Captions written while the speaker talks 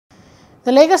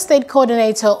The Lagos State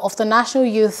Coordinator of the National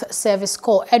Youth Service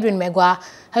Corps, Edwin Megwa,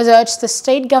 has urged the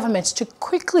state government to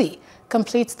quickly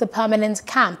complete the permanent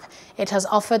camp it has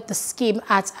offered the scheme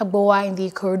at Agbowa in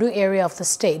the Ikorodu area of the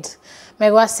state.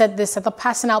 Megwa said this at the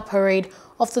passing out parade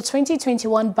of the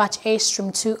 2021 Batch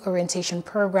A/2 orientation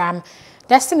program.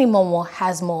 Destiny Momo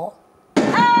has more.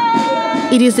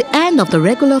 It is the end of the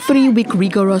regular 3-week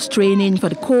rigorous training for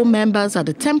the corps members at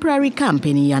the temporary camp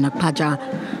in Iyanakpaja.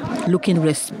 Looking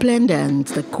resplendent,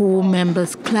 the corps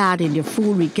members, clad in their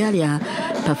full regalia,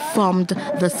 performed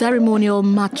the ceremonial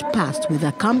march past with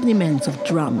accompaniments of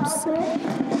drums.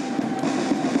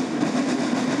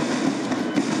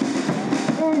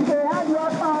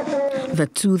 The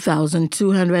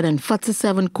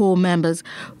 2,247 corps members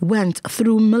went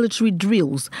through military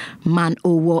drills,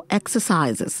 man-o-war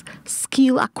exercises,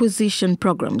 skill acquisition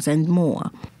programs, and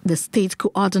more. The state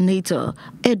coordinator,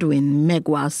 Edwin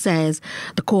Megwa, says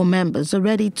the corps members are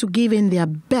ready to give in their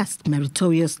best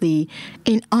meritoriously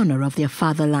in honor of their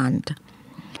fatherland.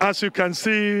 As you can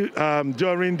see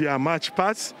during their march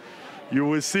past, you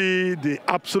will see the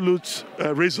absolute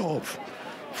resolve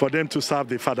for them to serve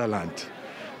the fatherland.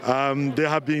 They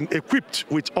have been equipped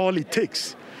with all it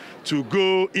takes to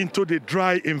go into the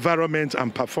dry environment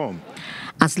and perform.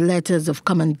 As letters of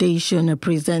commendation are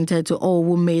presented to all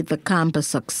who made the camp a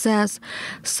success,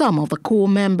 some of the corps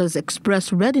members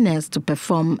expressed readiness to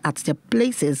perform at their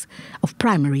places of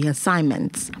primary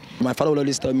assignments. My father will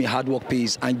always tell me hard work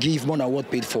pays and give more than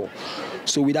what paid for.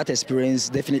 So with that experience,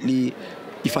 definitely,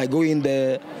 if I go in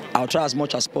there, I'll try as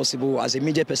much as possible, as a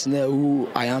media personnel who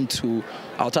I am too,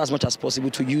 I'll try as much as possible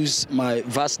to use my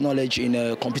vast knowledge in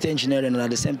computer engineering and at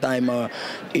the same time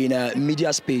in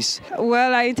media space.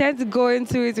 Well, I intend to go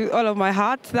into it with all of my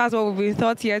heart. That's what we've been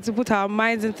taught here, to put our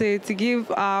minds into it, to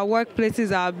give our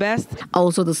workplaces our best.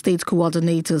 Also, the state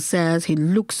coordinator says he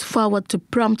looks forward to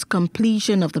prompt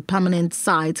completion of the permanent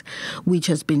site, which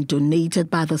has been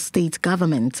donated by the state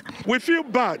government. We feel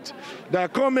bad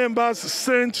that corps members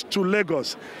sent to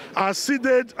Lagos are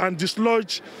seeded and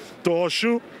dislodged to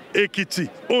Osun, Ekiti,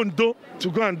 Ondo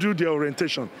to go and do their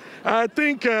orientation. I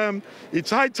think it's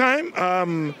high time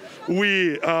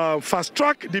we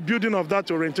fast-track the building of that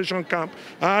orientation camp.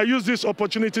 I use this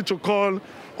opportunity to call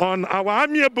on our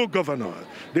amiable governor,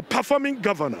 the performing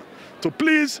governor, to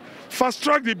please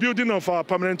fast-track the building of our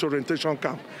permanent orientation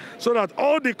camp so that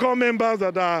all the corps members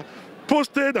that are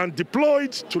posted and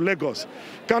deployed to Lagos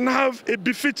can have a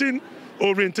befitting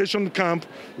orientation camp.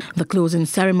 The closing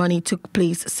ceremony took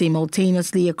place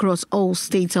simultaneously across all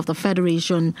states of the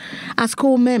Federation as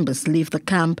corps members leave the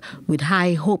camp with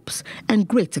high hopes and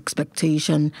great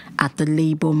expectation at the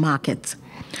labor market.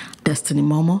 Destiny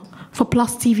Momo for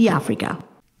Plus TV Africa.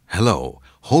 Hello,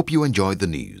 hope you enjoyed the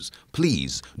news.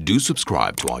 Please do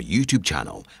subscribe to our YouTube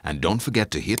channel and don't forget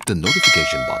to hit the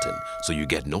notification button so you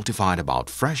get notified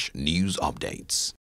about fresh news updates.